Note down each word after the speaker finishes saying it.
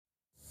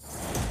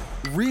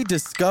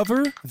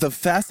Rediscover the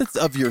facets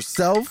of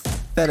yourself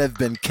that have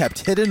been kept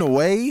hidden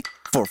away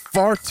for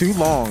far too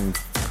long.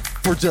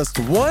 For just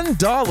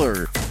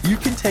 $1, you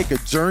can take a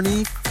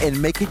journey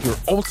and make it your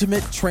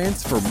ultimate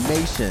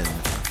transformation.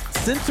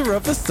 Center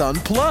of the Sun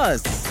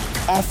Plus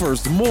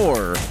offers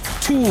more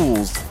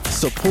tools,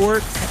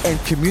 support, and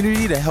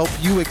community to help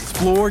you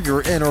explore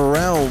your inner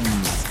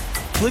realms.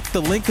 Click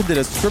the link in the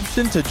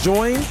description to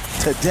join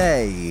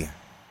today.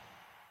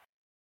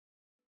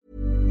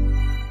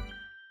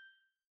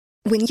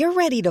 When you're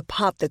ready to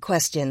pop the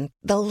question,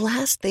 the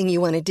last thing you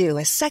want to do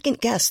is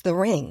second-guess the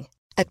ring.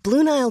 At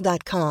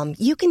BlueNile.com,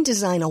 you can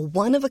design a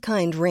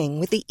one-of-a-kind ring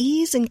with the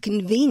ease and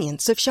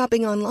convenience of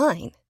shopping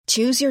online.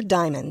 Choose your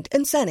diamond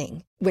and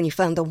setting. When you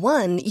find the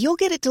one, you'll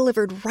get it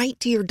delivered right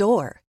to your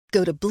door.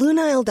 Go to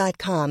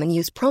BlueNile.com and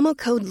use promo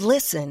code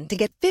LISTEN to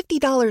get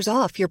 $50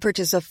 off your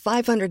purchase of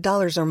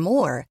 $500 or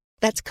more.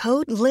 That's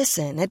code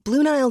LISTEN at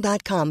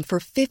BlueNile.com for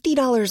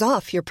 $50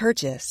 off your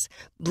purchase.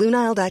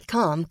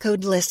 BlueNile.com,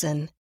 code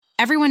LISTEN.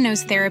 Everyone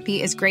knows therapy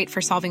is great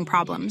for solving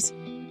problems.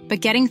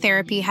 But getting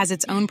therapy has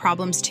its own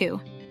problems too.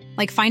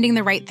 Like finding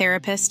the right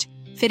therapist,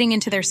 fitting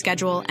into their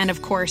schedule, and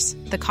of course,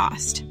 the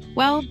cost.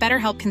 Well,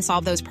 BetterHelp can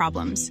solve those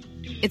problems.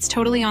 It's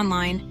totally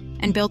online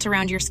and built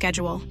around your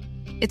schedule.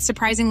 It's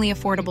surprisingly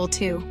affordable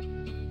too.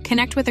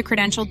 Connect with a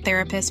credentialed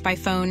therapist by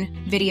phone,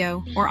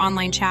 video, or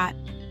online chat,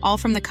 all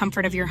from the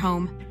comfort of your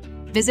home.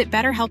 Visit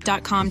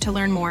BetterHelp.com to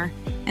learn more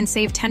and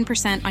save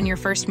 10% on your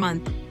first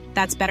month.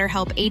 That's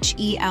BetterHelp,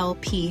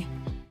 H-E-L-P.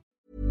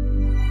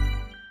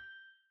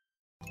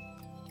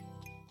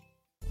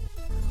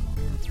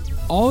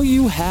 All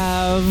you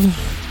have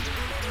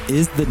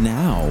is the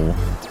now.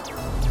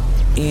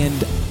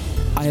 And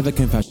I have a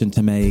confession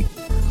to make.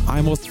 I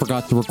almost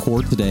forgot to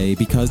record today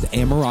because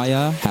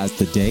Amariah has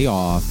the day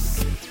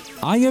off.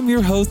 I am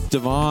your host,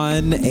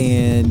 Devon,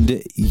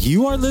 and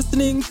you are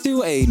listening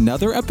to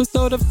another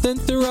episode of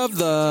Center of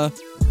the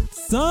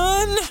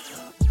Sun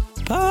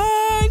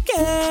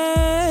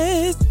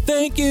Podcast.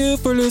 Thank you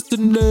for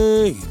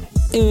listening.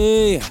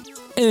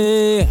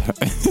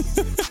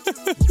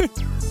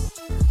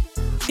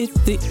 It's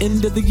the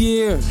end of the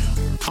year.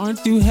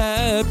 Aren't you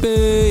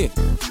happy?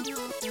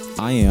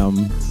 I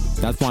am.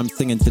 That's why I'm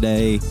singing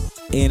today.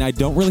 And I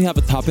don't really have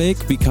a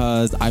topic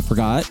because I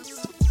forgot.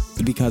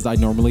 Because I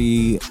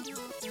normally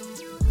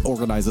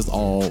organize this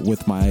all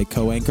with my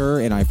co-anchor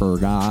and I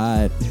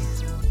forgot.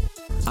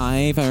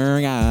 I'm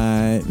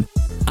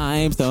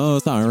so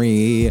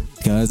sorry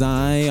because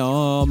I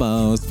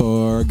almost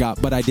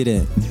forgot, but I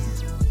didn't.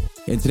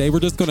 And today we're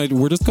just gonna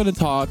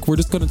talk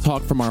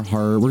from our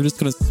heart. We're just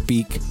gonna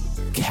speak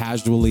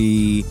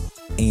casually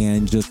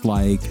and just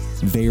like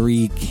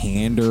very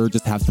candor,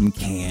 just have some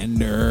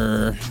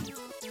candor.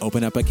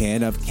 Open up a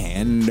can of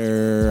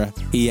candor.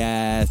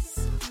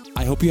 Yes.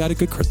 I hope you had a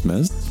good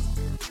Christmas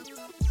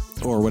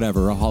or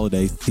whatever, a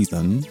holiday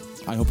season.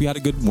 I hope you had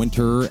a good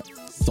winter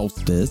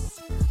solstice.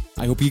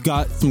 I hope you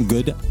got some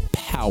good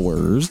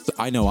powers.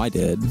 I know I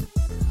did.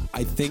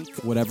 I think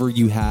whatever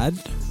you had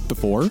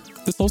before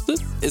the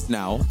solstice is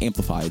now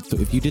amplified. So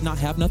if you did not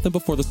have nothing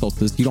before the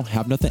solstice, you don't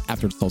have nothing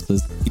after the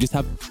solstice. You just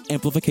have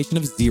amplification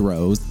of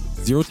zeros.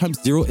 0 times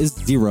 0 is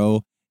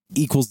 0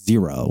 equals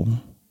 0.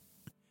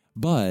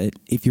 But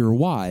if you're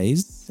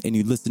wise and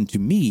you listen to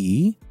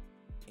me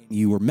and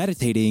you were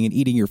meditating and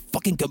eating your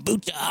fucking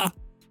kombucha,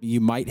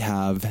 you might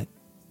have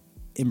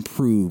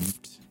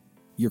improved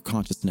your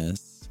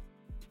consciousness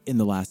in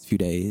the last few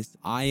days.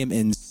 I am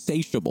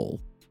insatiable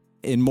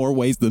in more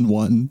ways than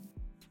one.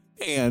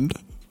 And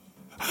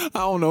I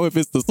don't know if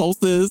it's the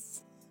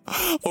solstice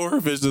or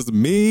if it's just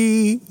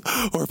me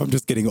or if I'm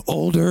just getting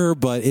older,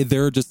 but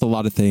there are just a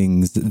lot of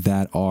things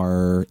that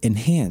are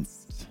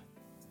enhanced.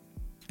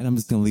 And I'm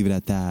just going to leave it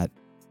at that.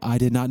 I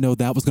did not know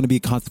that was going to be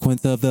a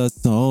consequence of the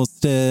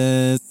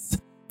solstice.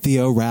 The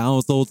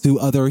arousal to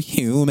other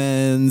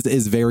humans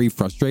is very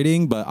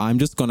frustrating, but I'm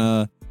just going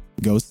to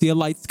go see a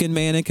light-skinned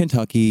man in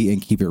Kentucky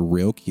and keep it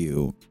real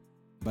cute.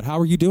 But how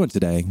are you doing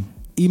today?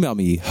 Email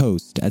me,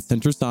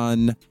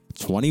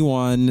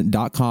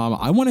 host@centersun21.com.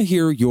 I want to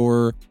hear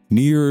your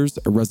New Year's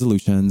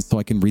resolutions so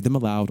I can read them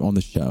aloud on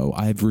the show.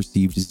 I have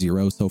received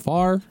 0 so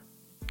far.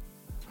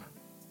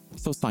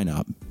 So sign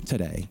up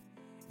today.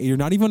 You're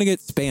not even going to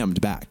get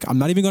spammed back. I'm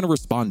not even going to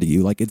respond to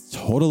you. Like, it's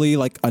totally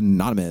like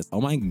anonymous.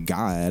 Oh my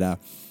God.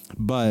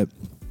 But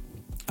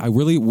I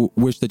really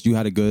wish that you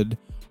had a good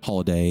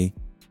holiday.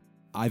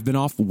 I've been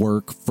off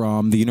work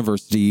from the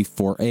university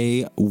for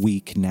a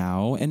week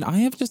now, and I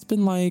have just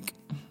been like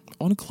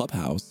on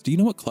Clubhouse. Do you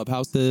know what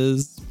Clubhouse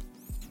is?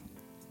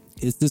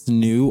 It's this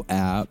new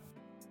app,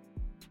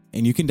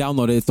 and you can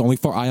download it. It's only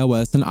for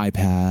iOS and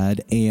iPad,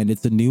 and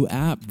it's a new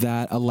app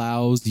that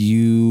allows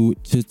you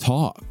to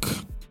talk.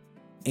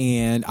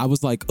 And I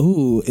was like,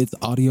 oh, it's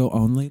audio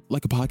only,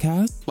 like a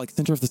podcast, like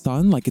Center of the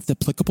Sun, like it's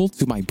applicable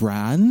to my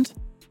brand.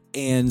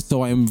 And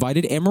so I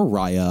invited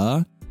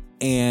Amariah,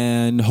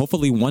 and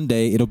hopefully one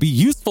day it'll be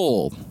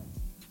useful.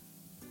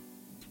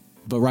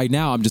 But right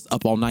now, I'm just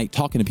up all night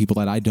talking to people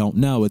that I don't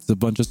know. It's a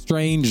bunch of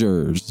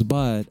strangers.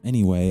 But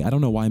anyway, I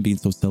don't know why I'm being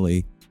so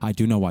silly. I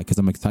do know why, because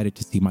I'm excited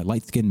to see my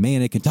light-skinned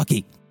man in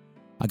Kentucky.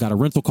 I got a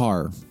rental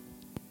car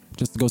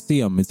just to go see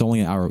him. It's only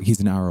an hour.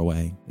 He's an hour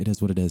away. It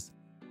is what it is.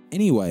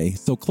 Anyway,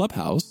 so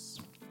Clubhouse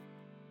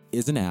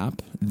is an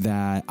app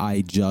that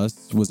I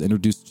just was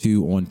introduced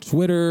to on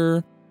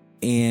Twitter.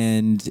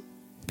 And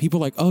people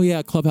are like, oh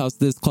yeah, Clubhouse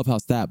this,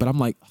 Clubhouse that. But I'm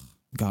like,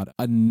 God,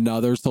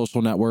 another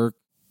social network.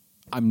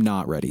 I'm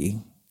not ready.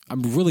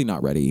 I'm really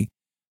not ready.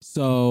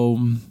 So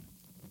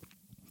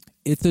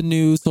it's a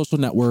new social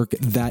network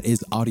that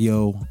is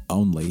audio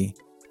only.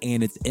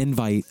 And it's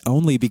invite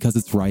only because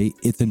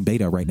it's in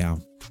beta right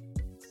now.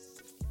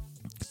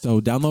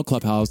 So download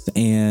Clubhouse,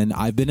 and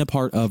I've been a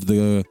part of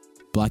the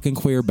Black and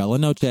Queer Bella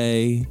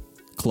Noche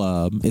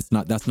Club.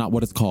 That's not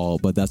what it's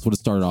called, but that's what it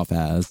started off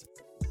as.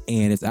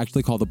 And it's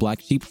actually called the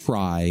Black Sheep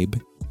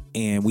Tribe.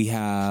 And we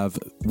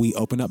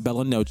open up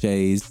Bella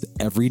Noches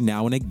every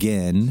now and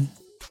again,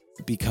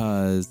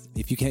 because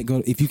if you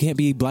can't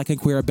be Black and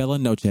Queer at Bella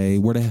Noche,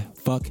 where the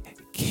fuck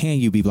can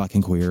you be Black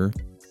and Queer?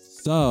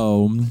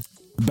 So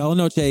Bella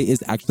Noche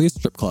is actually a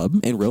strip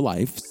club in real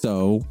life.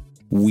 So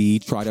we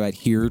try to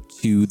adhere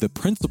to the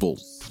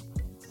principles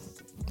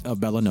of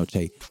Bella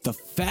Noche, the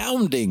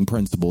founding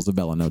principles of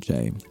Bella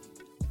Noche.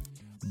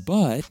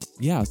 But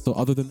yeah, so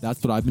other than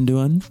that's what I've been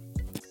doing.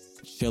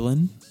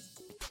 Chilling,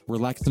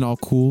 relaxing, all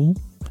cool,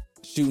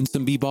 shooting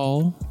some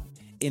b-ball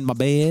in my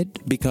bed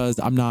because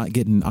I'm not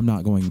going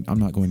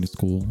to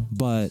school.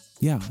 But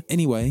yeah,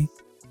 anyway,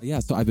 yeah,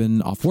 so I've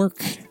been off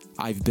work.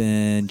 I've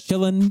been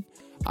chilling.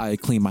 I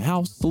cleaned my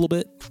house a little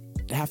bit,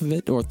 half of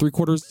it or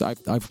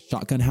 3/4. I've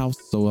shotgun house.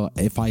 So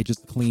if I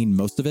just clean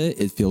most of it,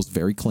 it feels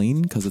very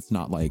clean because it's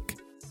not like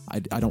I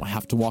don't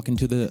have to walk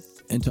into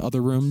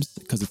other rooms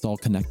because it's all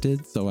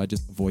connected. So I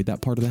just avoid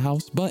that part of the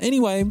house. But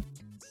anyway,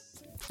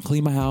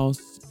 clean my house.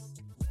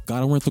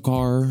 Got a rental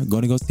car,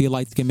 going to go see a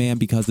light-skinned man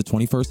because the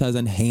 21st has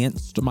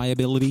enhanced my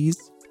abilities,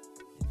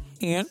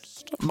 and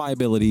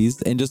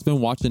just been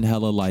watching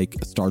hella like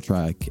Star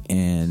Trek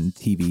and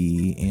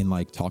TV and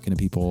like talking to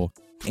people.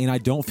 And I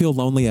don't feel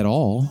lonely at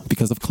all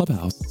because of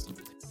Clubhouse.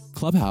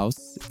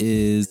 Clubhouse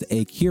is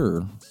a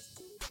cure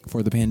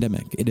for the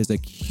pandemic. It is a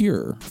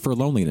cure for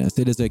loneliness.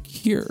 It is a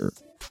cure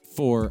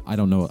for, I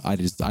don't know,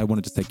 I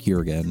wanted to say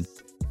cure again.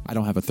 I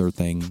don't have a third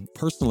thing.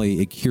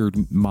 Personally, it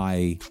cured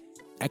my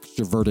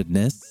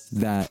extrovertedness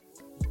that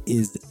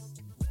is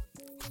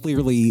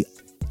clearly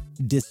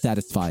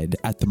dissatisfied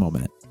at the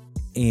moment.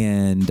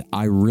 And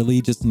I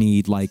really just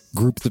need like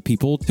groups of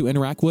people to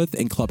interact with,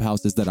 and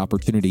Clubhouse is that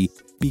opportunity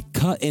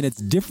and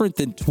it's different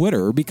than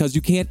Twitter because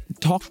you can't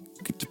talk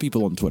to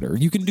people on Twitter.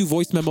 You can do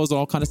voice memos and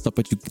all kind of stuff,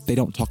 but they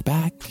don't talk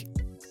back.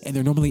 And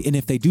and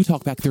if they do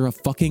talk back, they're a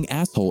fucking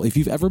asshole. If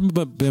you've ever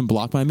been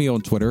blocked by me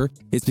on Twitter,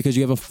 it's because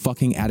you have a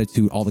fucking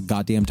attitude all the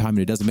goddamn time and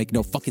it doesn't make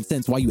no fucking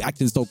sense why you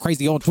acting so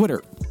crazy on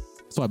Twitter.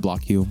 So I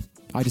block you.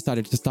 I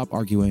decided to stop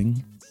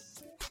arguing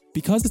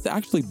because it's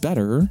actually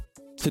better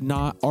to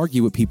not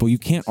argue with people. You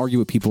can't argue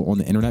with people on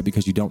the internet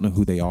because you don't know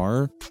who they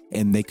are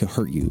and they could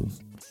hurt you.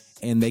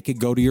 And they could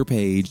go to your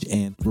page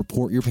and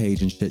report your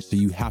page and shit. So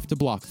you have to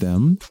block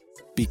them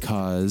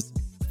because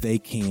they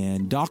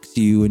can dox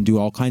you and do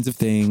all kinds of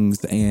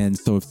things. And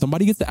so if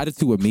somebody gets the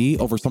attitude with me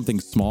over something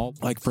small,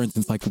 like for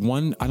instance, like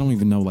one, I don't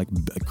even know, like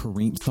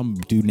Kareem, some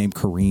dude named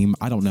Kareem.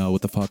 I don't know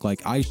what the fuck.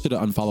 Like I should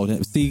have unfollowed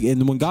him. See,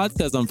 and when God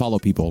says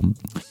unfollow people,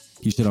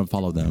 you should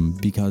unfollow them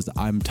because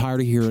I'm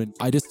tired of hearing,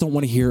 I just don't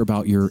want to hear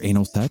about your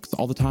anal sex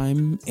all the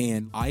time.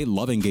 And I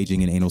love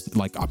engaging in anal,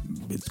 like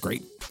it's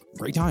great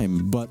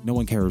time, but no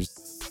one cares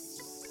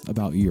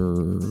about your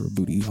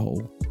booty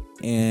hole.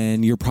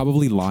 And you're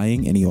probably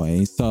lying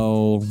anyway.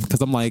 So,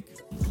 because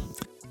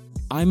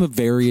I'm a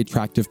very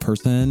attractive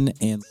person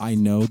and I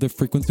know the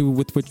frequency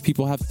with which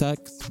people have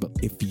sex. But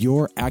if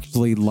you're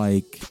actually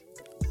like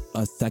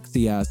a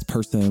sexy ass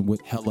person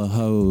with hella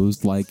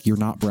hoes, like you're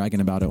not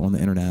bragging about it on the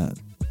internet.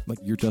 Like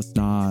you're just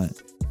not.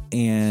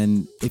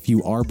 And if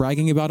you are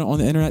bragging about it on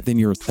the internet, then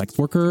you're a sex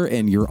worker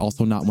and you're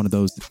also not one of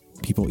those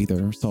people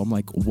either. So I'm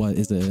like, what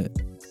is it?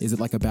 Is it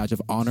like a badge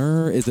of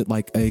honor? Is it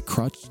like a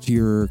crutch to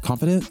your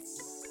confidence?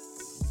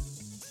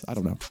 I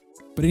don't know.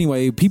 But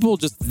anyway, people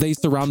they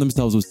surround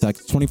themselves with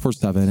sex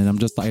 24/7.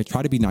 And I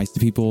try to be nice to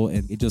people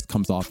and it just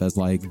comes off as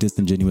like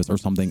disingenuous or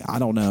something. I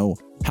don't know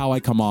how I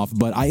come off,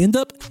 but I end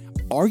up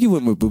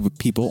arguing with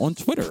people on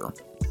Twitter.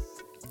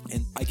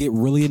 And I get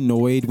really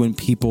annoyed when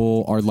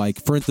people are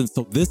like, for instance,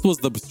 so this was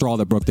the straw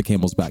that broke the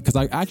camel's back. Because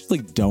I actually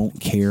don't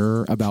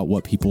care about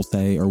what people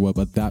say or what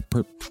that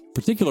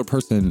particular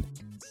person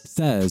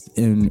says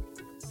in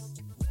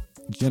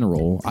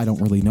general. I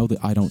don't really know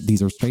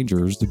these are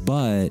strangers.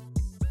 But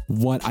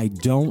what I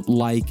don't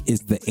like is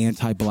the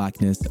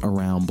anti-blackness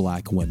around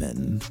black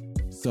women.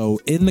 So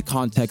in the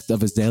context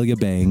of Azealia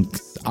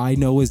Banks, I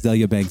know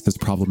Azealia Banks is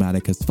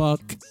problematic as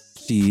fuck.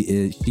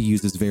 She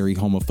uses very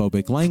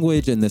homophobic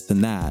language and this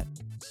and that.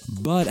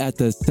 But at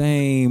the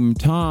same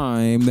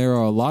time, there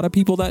are a lot of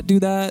people that do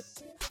that.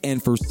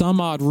 And for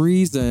some odd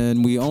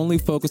reason, we only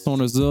focus on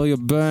Azealia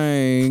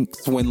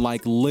Banks when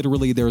like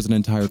literally there's an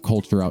entire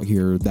culture out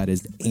here that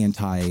is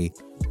anti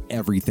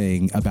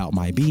everything about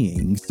my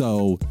being.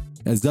 So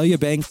Azealia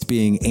Banks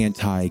being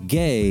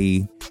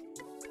anti-gay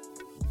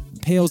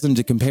pales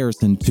into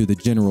comparison to the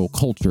general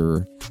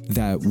culture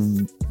that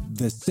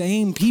the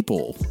same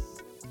people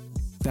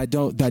that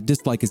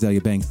dislike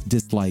Azealia Banks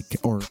dislike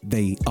or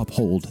they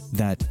uphold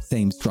that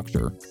same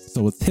structure.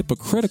 So it's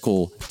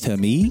hypocritical to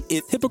me.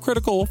 It's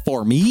hypocritical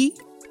for me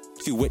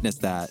to witness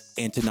that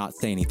and to not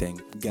say anything.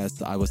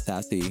 Guess I was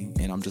sassy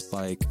and I'm just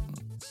like,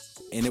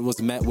 and it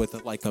was met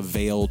with like a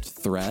veiled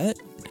threat.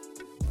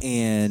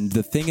 And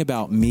the thing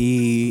about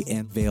me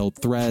and veiled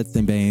threats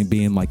and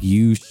being like,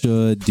 you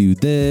should do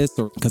this,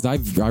 or because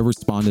I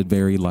responded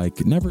very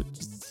like, never,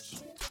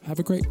 just have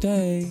a great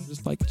day.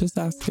 Just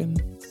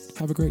asking,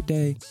 have a great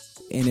day.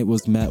 And it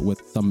was met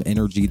with some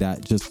energy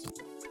that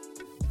just,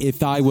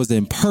 if I was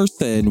in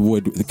person,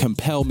 would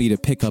compel me to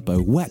pick up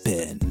a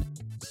weapon.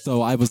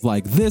 So I was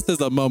like, this is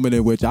a moment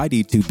in which I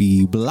need to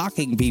be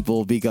blocking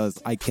people because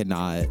I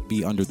cannot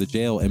be under the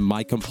jail. And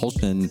my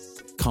compulsion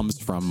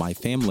comes from my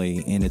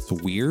family. And it's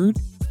weird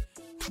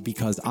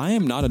because I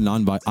am not I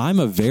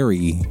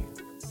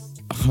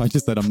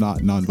just said I'm not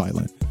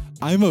nonviolent.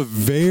 I'm a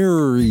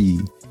very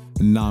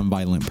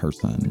nonviolent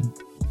person.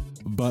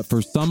 But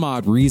for some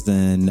odd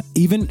reason,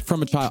 even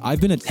from a child, I've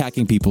been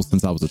attacking people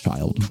since I was a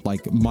child.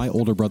 Like my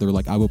older brother,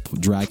 like I would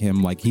drag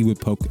him, like he would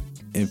poke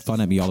and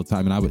fun at me all the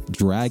time and I would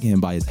drag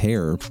him by his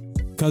hair.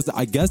 Because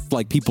I guess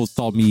like people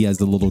saw me as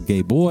a little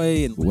gay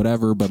boy and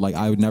whatever, but like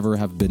I would never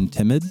have been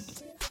timid.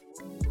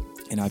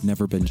 And I've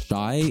never been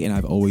shy and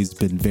I've always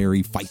been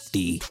very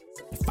feisty.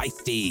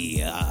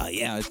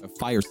 Yeah, it's a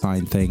fire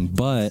sign thing,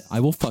 but I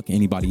will fuck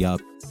anybody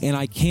up. And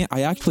I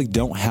actually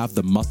don't have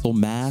the muscle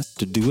mass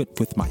to do it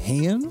with my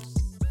hands.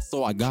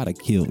 So I gotta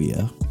kill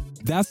you.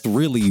 That's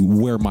really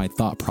where my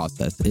thought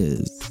process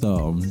is.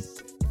 So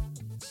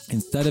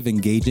instead of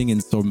engaging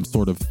in some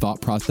sort of thought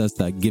process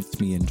that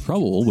gets me in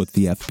trouble with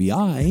the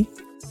FBI,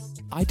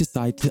 I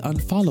decide to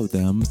unfollow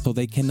them so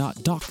they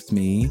cannot dox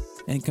me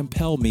and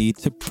compel me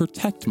to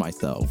protect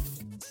myself.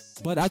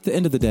 But at the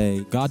end of the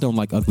day, God don't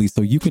like ugly,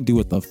 so you can do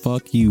what the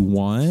fuck you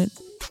want.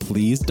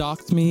 Please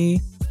dox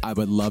me. I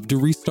would love to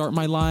restart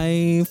my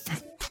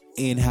life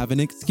and have an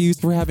excuse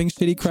for having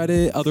shitty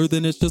credit other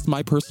than it's just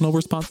my personal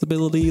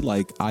responsibility.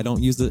 Like, I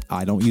don't use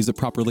it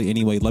properly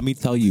anyway. Let me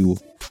tell you,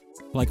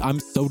 like, I'm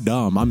so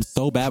dumb. I'm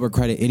so bad with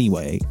credit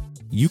anyway.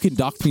 You can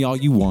dox me all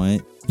you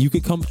want. You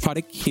could come try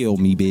to kill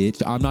me,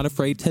 bitch. I'm not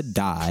afraid to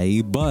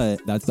die, but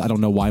I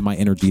don't know why my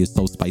energy is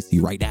so spicy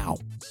right now.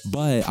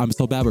 But I'm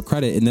so bad with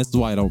credit, and this is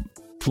why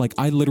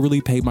I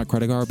literally paid my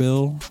credit card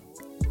bill.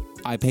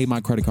 I paid my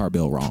credit card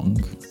bill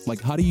wrong.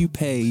 Like, how do you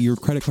pay your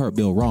credit card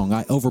bill wrong?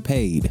 I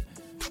overpaid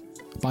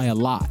by a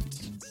lot.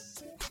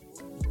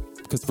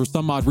 Because for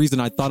some odd reason,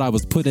 I thought I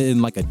was putting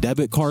in like a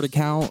debit card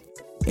account.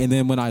 And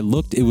then when I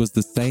looked, it was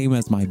the same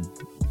as my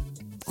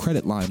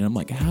credit line. And I'm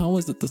like, how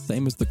is it the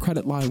same as the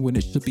credit line when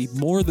it should be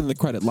more than the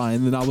credit line?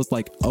 And then I was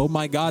like, oh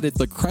my God, it's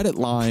a credit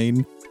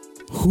line.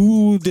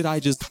 Who did I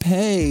just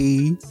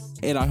pay?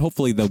 And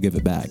hopefully they'll give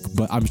it back,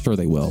 but I'm sure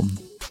they will.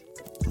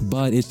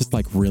 But it's just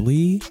like,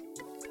 really?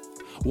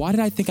 Why did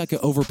I think I could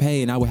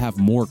overpay and I would have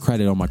more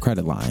credit on my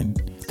credit line?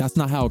 That's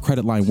not how a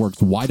credit line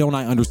works. Why don't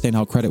I understand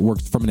how credit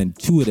works from an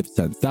intuitive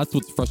sense? That's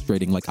what's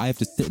frustrating. Like, I have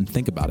to sit and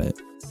think about it.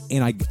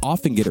 And I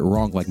often get it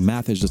wrong. Like,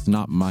 math is just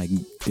not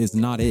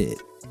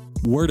it.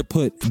 Where to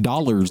put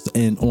dollars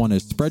on a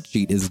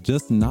spreadsheet is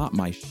just not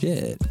my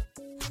shit.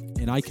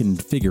 And I can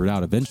figure it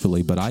out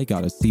eventually, but I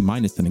got a C-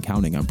 in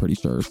accounting, I'm pretty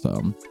sure.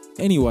 So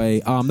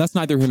anyway, that's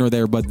neither here nor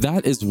there, but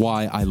that is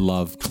why I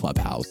love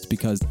Clubhouse,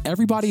 because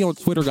everybody on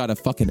Twitter got a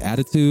fucking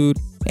attitude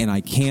and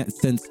I can't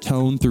sense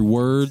tone through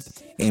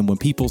words. And when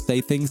people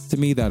say things to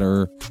me that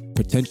are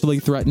potentially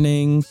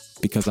threatening,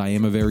 because I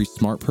am a very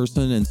smart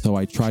person, and so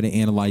I try to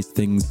analyze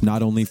things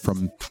not only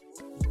from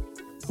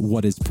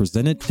what is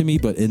presented to me,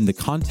 but in the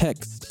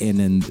context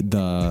and in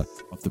the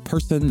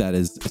person that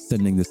is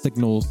sending the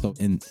signal. So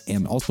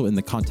and also in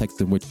the context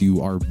in which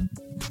you are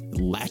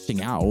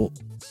lashing out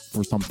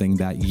for something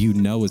that you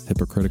know is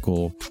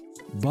hypocritical.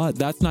 But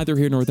that's neither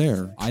here nor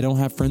there. I don't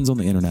have friends on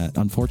the internet,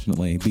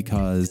 unfortunately,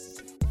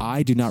 because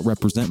I do not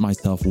represent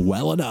myself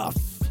well enough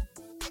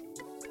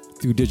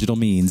through digital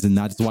means. And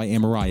that's why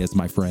Amariah is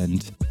my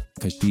friend,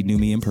 because she knew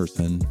me in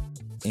person.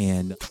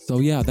 And so,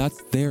 yeah, that's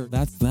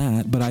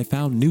that. But I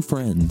found new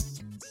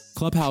friends.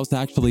 Clubhouse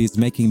actually is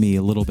making me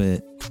a little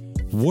bit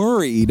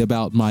worried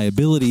about my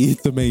ability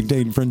to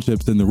maintain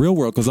friendships in the real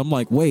world. Because I'm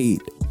like,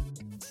 wait,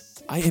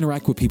 I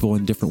interact with people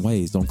in different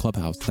ways on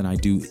Clubhouse than I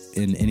do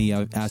in any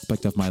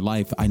aspect of my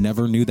life. I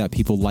never knew that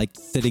people liked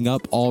sitting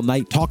up all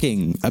night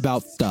talking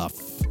about stuff.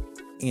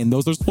 And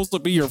those are supposed to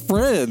be your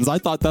friends. I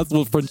thought that's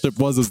what friendship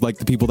was, is like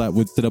the people that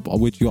would sit up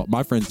with you.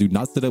 My friends do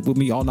not sit up with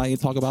me all night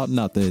and talk about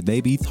nothing. They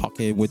be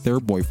talking with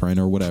their boyfriend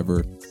or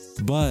whatever.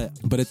 But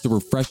it's a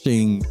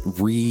refreshing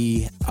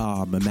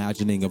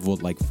imagining of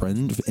what like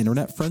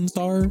internet friends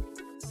are.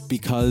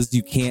 because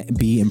you can't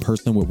be in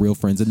person with real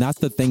friends. And that's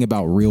the thing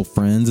about real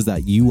friends, is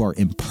that you are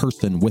in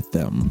person with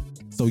them.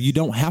 So you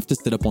don't have to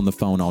sit up on the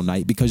phone all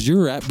night because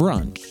you're at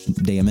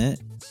brunch, damn it.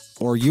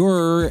 Or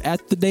you're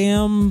at the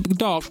damn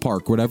dog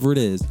park, whatever it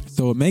is.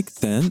 So it makes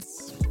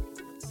sense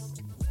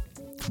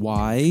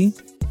why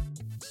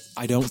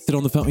I don't sit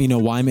on the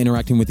phone, why I'm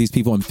interacting with these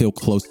people and feel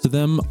close to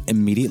them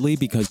immediately,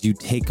 because you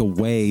take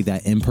away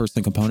that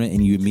in-person component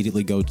and you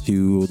immediately go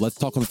to, let's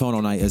talk on the phone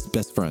all night as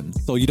best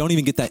friends. So you don't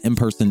even get that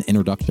in-person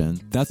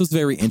introduction. That's what's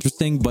very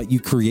interesting, but you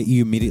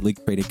immediately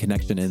create a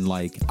connection. And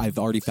like, I've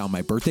already found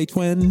my birthday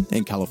twin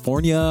in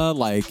California.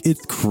 Like,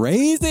 it's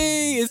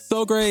crazy. It's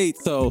so great.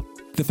 So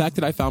the fact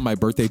that I found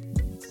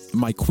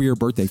my queer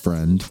birthday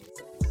friend,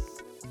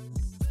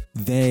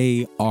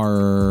 they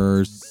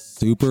are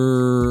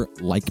super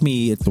like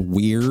me. It's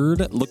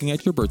weird looking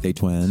at your birthday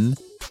twin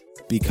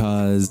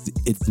because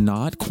it's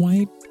not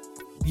quite,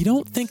 you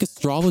don't think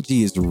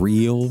astrology is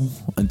real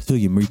until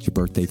you meet your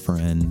birthday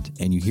friend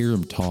and you hear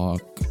them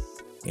talk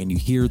and you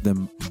hear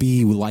them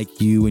be like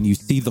you and you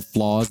see the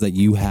flaws that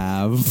you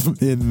have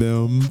in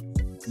them.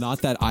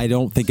 Not that I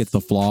don't think it's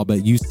a flaw,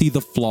 but you see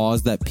the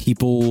flaws that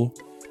people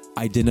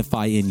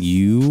identify in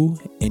you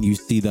and you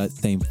see that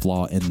same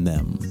flaw in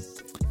them,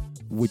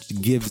 which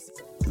gives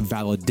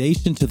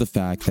validation to the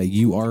fact that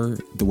you are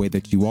the way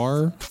that you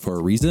are for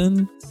a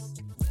reason,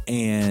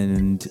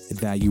 and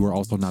that you are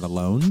also not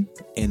alone,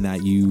 and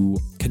that you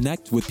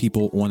connect with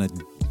people on a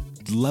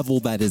level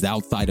that is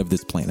outside of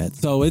this planet.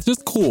 So it's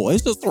just cool.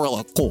 It's just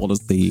really cool to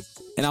see.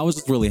 And I was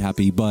just really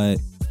happy. But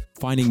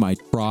finding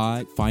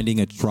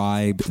a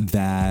tribe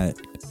that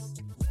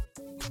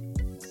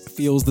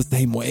feels the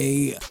same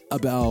way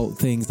about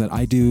things that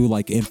I do,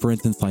 like, in, for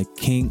instance, like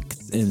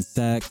kinks and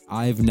sex.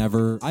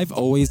 I've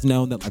always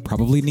known that I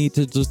probably need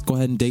to just go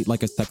ahead and date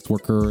like a sex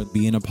worker,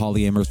 be in a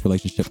polyamorous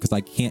relationship, because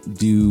I can't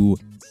do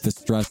the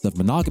stress of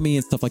monogamy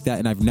and stuff like that.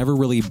 And I've never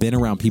really been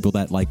around people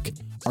that like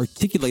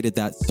articulated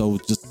that so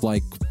just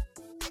like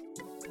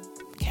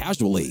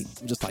casually,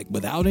 just like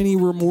without any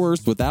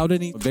remorse, without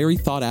any, very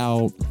thought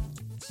out,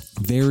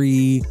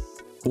 very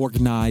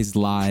organized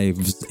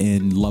lives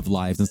and love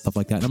lives and stuff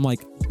like that. And I'm like,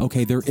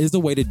 okay, there is a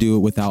way to do it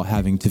without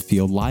having to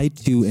feel lied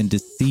to and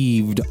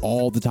deceived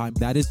all the time.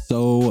 That is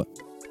so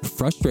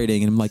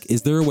frustrating. And I'm like,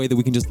 is there a way that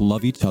we can just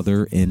love each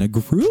other in a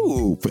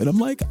group? And I'm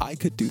like, I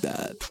could do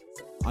that.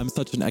 I'm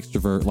such an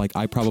extrovert. Like,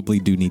 I probably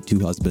do need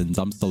 2 husbands.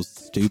 I'm so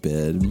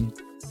stupid.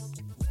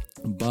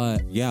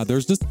 But yeah,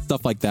 there's just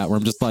stuff like that where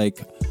I'm just like,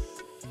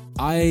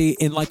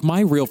 and like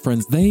my real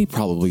friends, they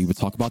probably would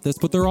talk about this,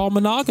 but they're all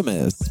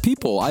monogamous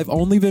people. I've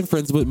only been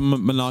friends with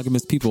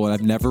monogamous people, and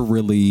I've never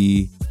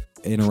really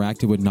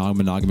interacted with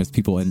non-monogamous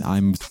people. And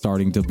I'm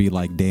starting to be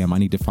like, damn, I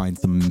need to find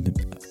some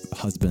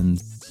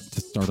husbands to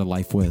start a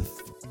life with.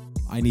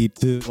 I need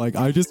to, like,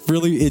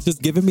 it's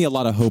just given me a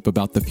lot of hope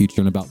about the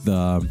future and about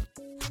the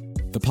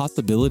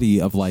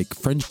possibility of like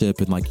friendship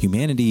and like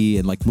humanity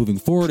and like moving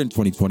forward in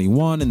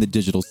 2021 in the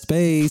digital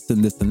space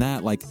and this and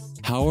that. Like,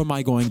 how am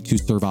I going to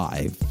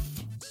survive?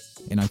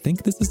 And I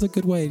think this is a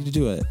good way to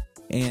do it.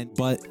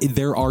 But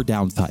there are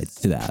downsides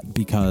to that,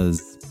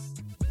 because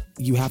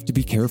you have to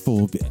be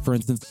careful. For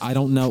instance, I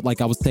don't know,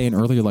 like I was saying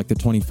earlier, like the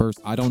 21st,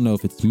 I don't know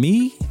if it's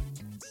me.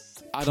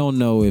 I don't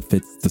know if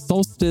it's the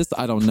solstice.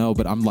 I don't know.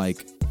 But I'm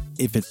like,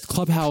 if it's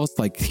Clubhouse,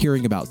 like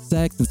hearing about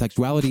sex and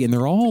sexuality, and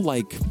they're all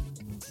like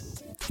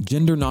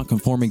gender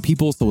non-conforming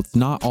people. So it's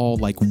not all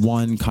like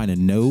one kind of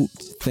note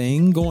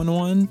thing going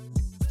on.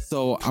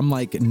 So I'm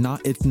like,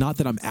 it's not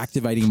that I'm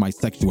activating my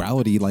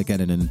sexuality like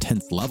at an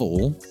intense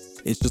level.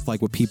 It's just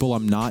like with people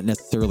I'm not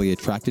necessarily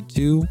attracted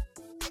to,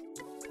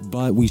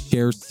 but we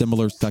share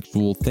similar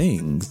sexual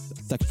things,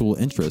 sexual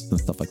interests and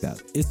stuff like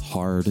that. It's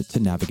hard to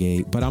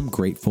navigate, but I'm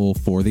grateful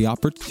for the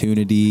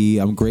opportunity.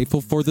 I'm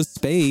grateful for the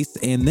space.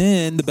 And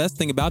then the best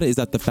thing about it is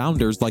that the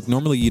founders, like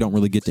normally you don't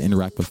really get to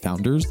interact with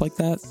founders like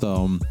that.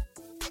 So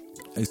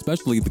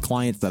especially the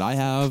clients that I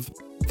have,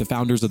 the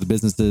founders of the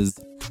businesses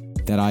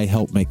that I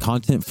help make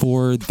content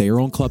for, their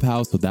own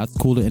Clubhouse. So that's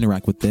cool to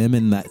interact with them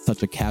in that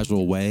such a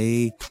casual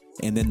way.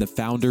 And then the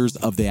founders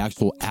of the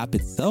actual app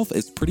itself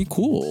is pretty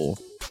cool.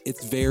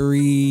 It's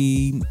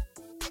very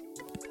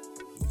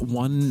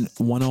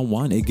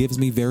one-on-one. It gives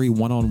me very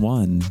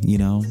one-on-one, you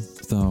know?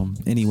 So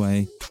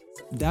anyway,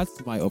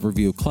 that's my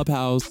overview of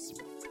Clubhouse.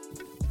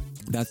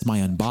 That's my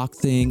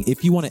unboxing.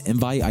 If you want to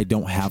invite, I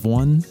don't have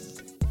one.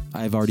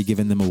 I've already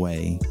given them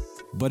away.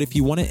 But if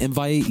you want to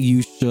invite,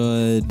 you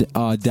should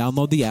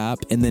download the app,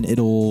 and then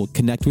it'll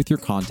connect with your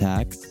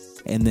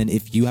contacts. And then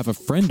if you have a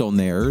friend on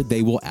there,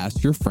 they will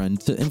ask your friend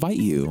to invite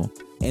you.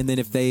 And then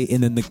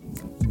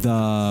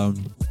the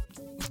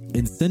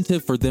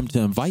incentive for them to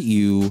invite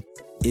you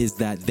is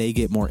that they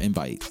get more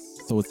invites.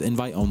 So it's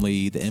invite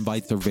only. The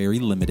invites are very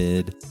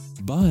limited,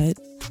 but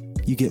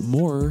you get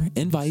more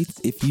invites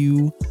if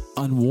you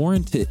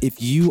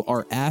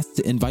are asked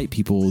to invite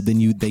people,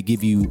 then they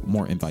give you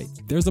more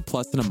invites. There's a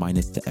plus and a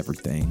minus to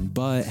everything.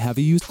 But have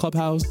you used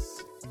Clubhouse?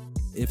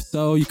 If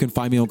so, you can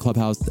find me on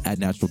Clubhouse at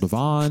Natural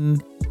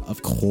Devon,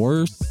 of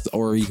course,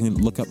 or you can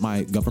look up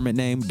my government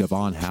name,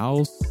 Devon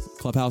House.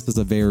 Clubhouse is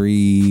a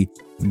very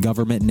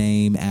government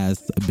name as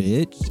a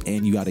bitch,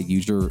 and you got to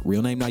use your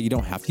real name. Now, you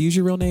don't have to use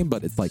your real name,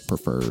 but it's like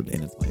preferred,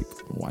 and it's like,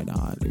 why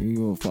not? Are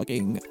you a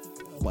fucking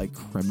like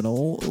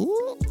criminal?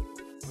 Ooh.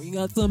 We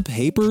got some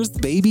papers,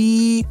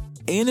 baby.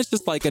 And it's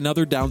just like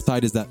another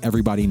downside is that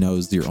everybody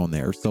knows you're on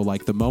there. So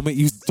like the moment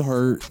you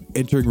start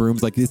entering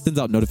rooms, like it sends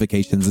out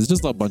notifications. It's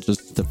just a bunch of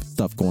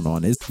stuff going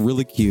on. It's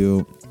really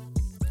cute.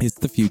 It's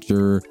the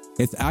future.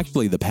 It's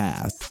actually the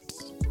past.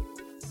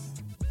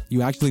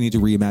 You actually need to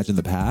reimagine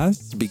the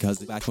past, because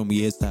back when we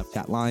used to have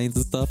chat lines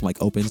and stuff,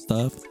 like open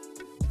stuff,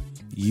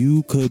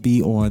 you could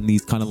be on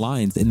these kind of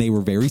lines, and they were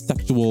very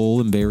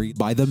sexual and very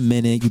by the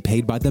minute. You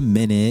paid by the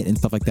minute and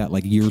stuff like that.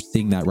 Like you're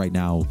seeing that right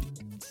now.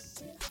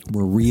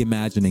 We're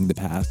reimagining the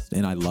past,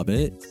 and I love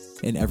it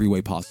in every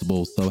way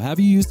possible. So have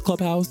you used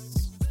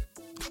Clubhouse?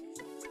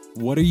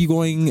 What are you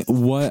going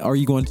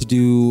to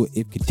do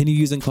if continue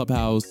using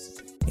Clubhouse?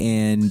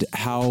 And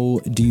how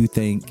do you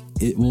think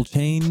it will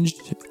change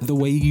the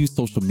way you use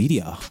social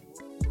media?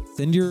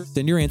 Send your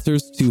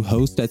answers to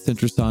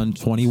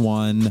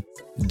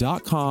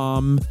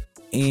host@centersun21.com.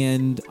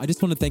 And I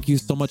just want to thank you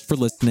so much for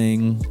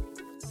listening.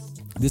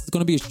 This is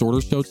going to be a shorter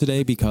show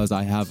today because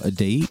I have a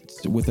date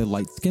with a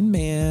light-skinned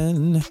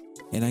man,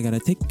 and I got to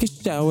take a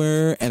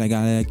shower, and I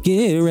got to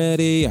get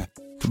ready.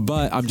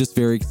 But I'm just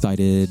very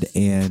excited.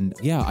 And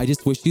yeah, I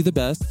just wish you the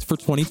best for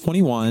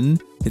 2021.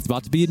 It's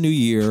about to be a new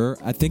year.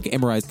 I think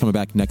Amarai is coming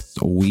back next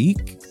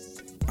week.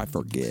 I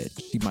forget.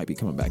 She might be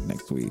coming back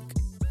next week.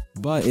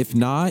 But if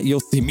not, you'll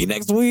see me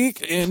next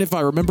week. And if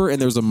I remember,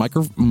 and there's a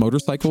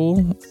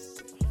motorcycle.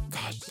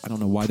 Gosh, I don't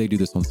know why they do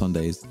this on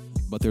Sundays.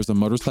 But there's a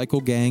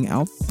motorcycle gang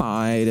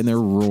outside, and they're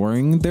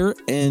roaring their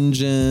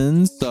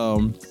engines.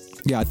 So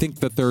yeah, I think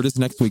the 3rd is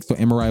next week. So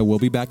Amarai will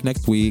be back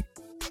next week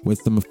with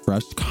some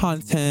fresh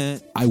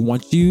content. I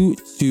want you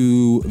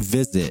to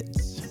visit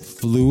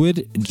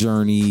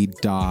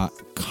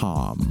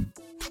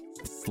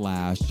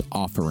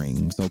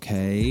fluidjourney.com/offerings,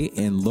 okay?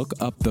 And look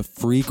up the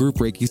free group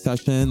Reiki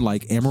session.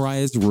 Like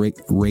Amarai's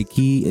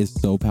Reiki is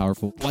so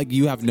powerful. Like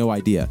you have no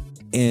idea.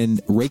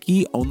 And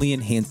Reiki only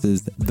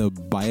enhances the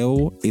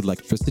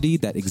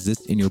bioelectricity that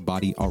exists in your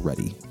body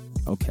already,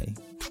 okay?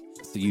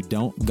 So you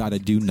don't gotta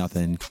do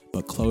nothing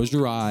but close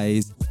your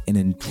eyes and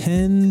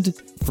intend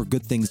for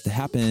good things to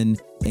happen.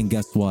 And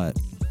guess what?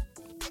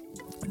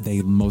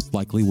 They most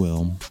likely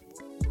will.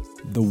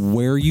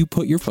 Where you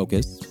put your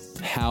focus,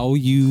 how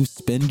you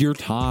spend your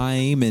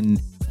time, and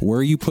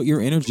where you put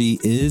your energy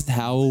is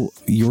how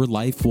your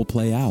life will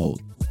play out.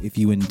 If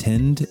you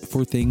intend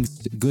for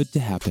things good to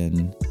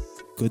happen,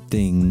 good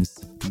things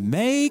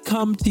may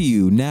come to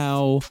you.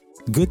 Now,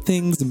 good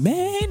things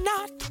may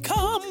not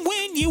come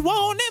when you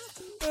want them.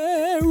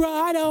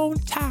 Right on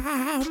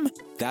time.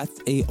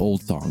 That's a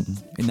old song,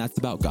 and that's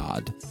about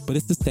God, but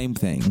it's the same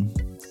thing.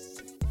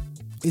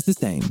 It's the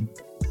same.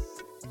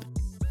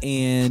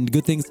 And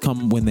good things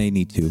come when they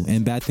need to,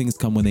 and bad things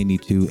come when they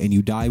need to, and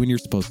you die when you're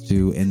supposed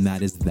to, and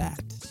that is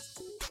that.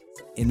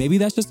 And maybe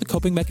that's just a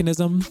coping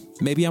mechanism.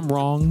 Maybe I'm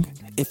wrong.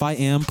 If I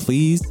am,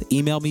 please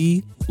email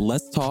me.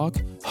 Let's talk.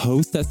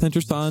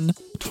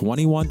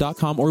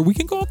 host@centersun21.com, or we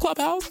can go on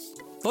Clubhouse.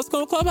 Let's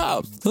go to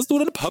Clubhouse. Let's do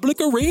it in a public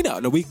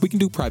arena. No, we can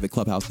do private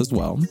Clubhouse as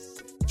well.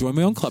 Join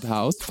me on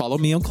Clubhouse. Follow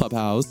me on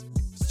Clubhouse.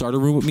 Start a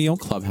room with me on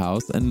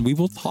Clubhouse, and we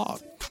will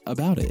talk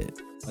about it.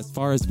 As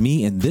far as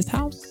me in this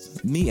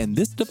house, me in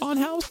this Devon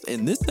house,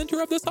 in this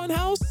center of the sun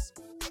house,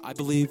 I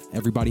believe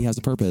everybody has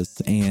a purpose.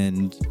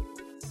 And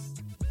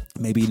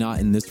maybe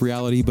not in this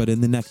reality, but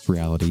in the next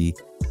reality,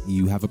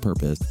 you have a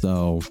purpose.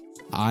 So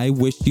I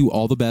wish you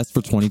all the best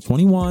for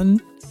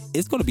 2021.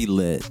 It's going to be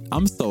lit.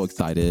 I'm so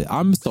excited.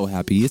 I'm so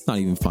happy. It's not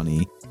even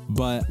funny.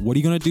 But what are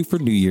you going to do for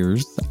New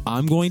Year's?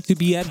 I'm going to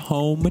be at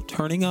home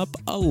turning up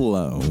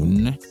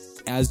alone,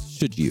 as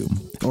should you,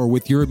 or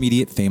with your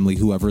immediate family,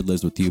 whoever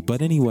lives with you.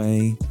 But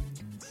anyway,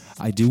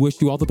 I do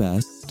wish you all the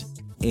best.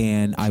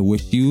 And I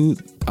wish you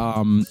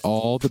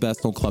all the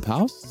best on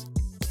Clubhouse.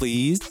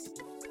 Please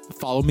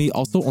follow me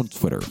also on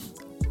Twitter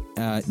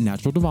at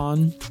Natural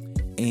Devon.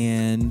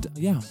 And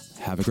yeah,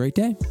 have a great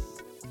day.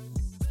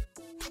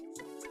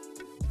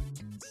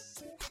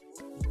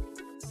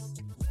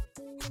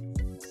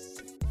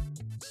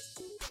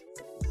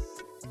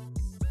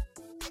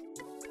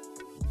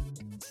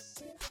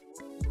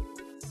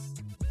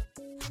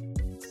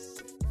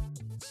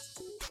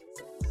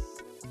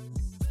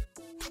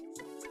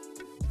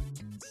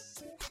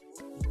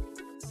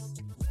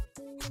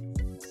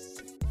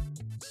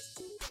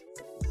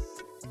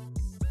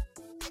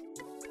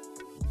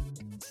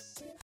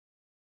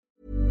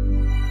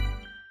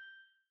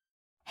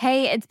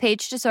 Hey, it's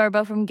Paige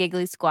DeSorbo from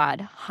Giggly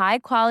Squad. High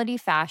quality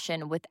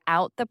fashion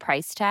without the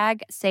price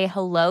tag. Say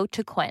hello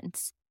to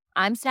Quince.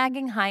 I'm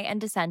snagging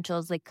high-end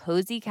essentials like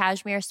cozy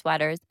cashmere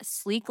sweaters,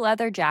 sleek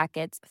leather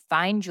jackets,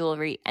 fine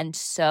jewelry, and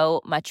so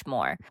much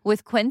more.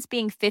 With Quince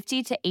being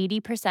 50 to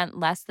 80%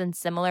 less than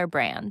similar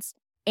brands.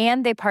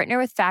 And they partner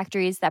with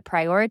factories that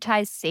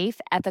prioritize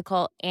safe,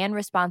 ethical, and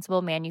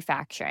responsible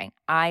manufacturing.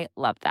 I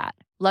love that.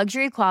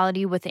 Luxury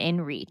quality within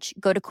reach.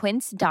 Go to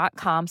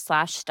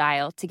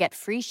quince.com/style to get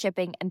free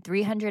shipping and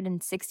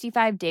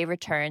 365-day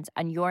returns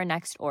on your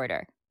next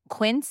order.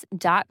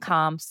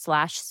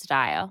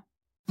 Quince.com/style.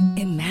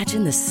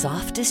 Imagine the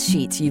softest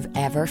sheets you've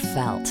ever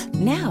felt.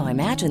 Now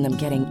imagine them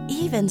getting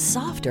even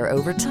softer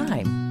over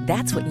time.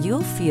 That's what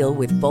you'll feel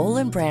with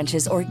Boll &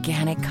 Branch's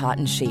organic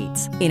cotton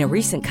sheets. In a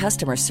recent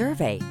customer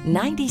survey,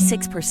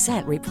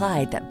 96%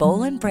 replied that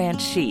Boll & Branch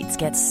sheets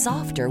get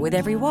softer with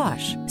every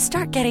wash.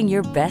 Start getting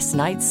your best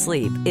night's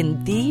sleep in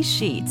these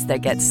sheets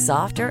that get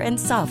softer and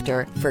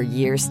softer for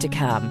years to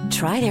come.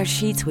 Try their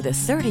sheets with a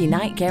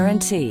 30-night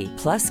guarantee.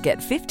 Plus, get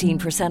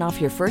 15%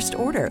 off your first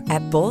order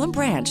at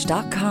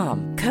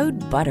bollandbranch.com. Code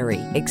BUTTERY.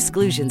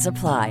 Exclusions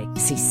apply.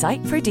 See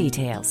site for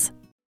details.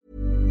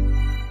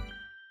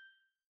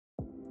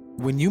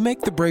 When you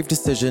make the brave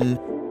decision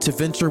to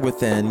venture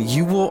within,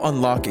 you will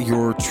unlock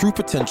your true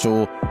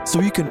potential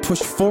so you can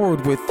push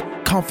forward with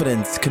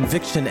confidence,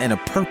 conviction, and a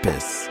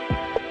purpose.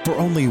 For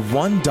only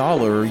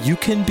 $1, you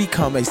can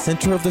become a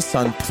Center of the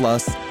Sun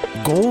Plus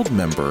Gold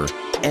member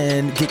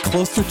and get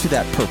closer to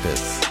that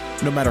purpose.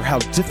 No matter how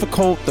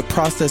difficult the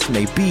process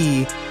may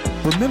be,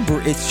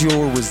 remember it's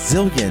your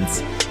resilience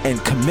and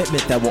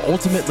commitment that will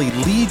ultimately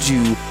lead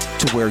you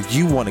to where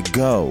you want to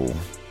go.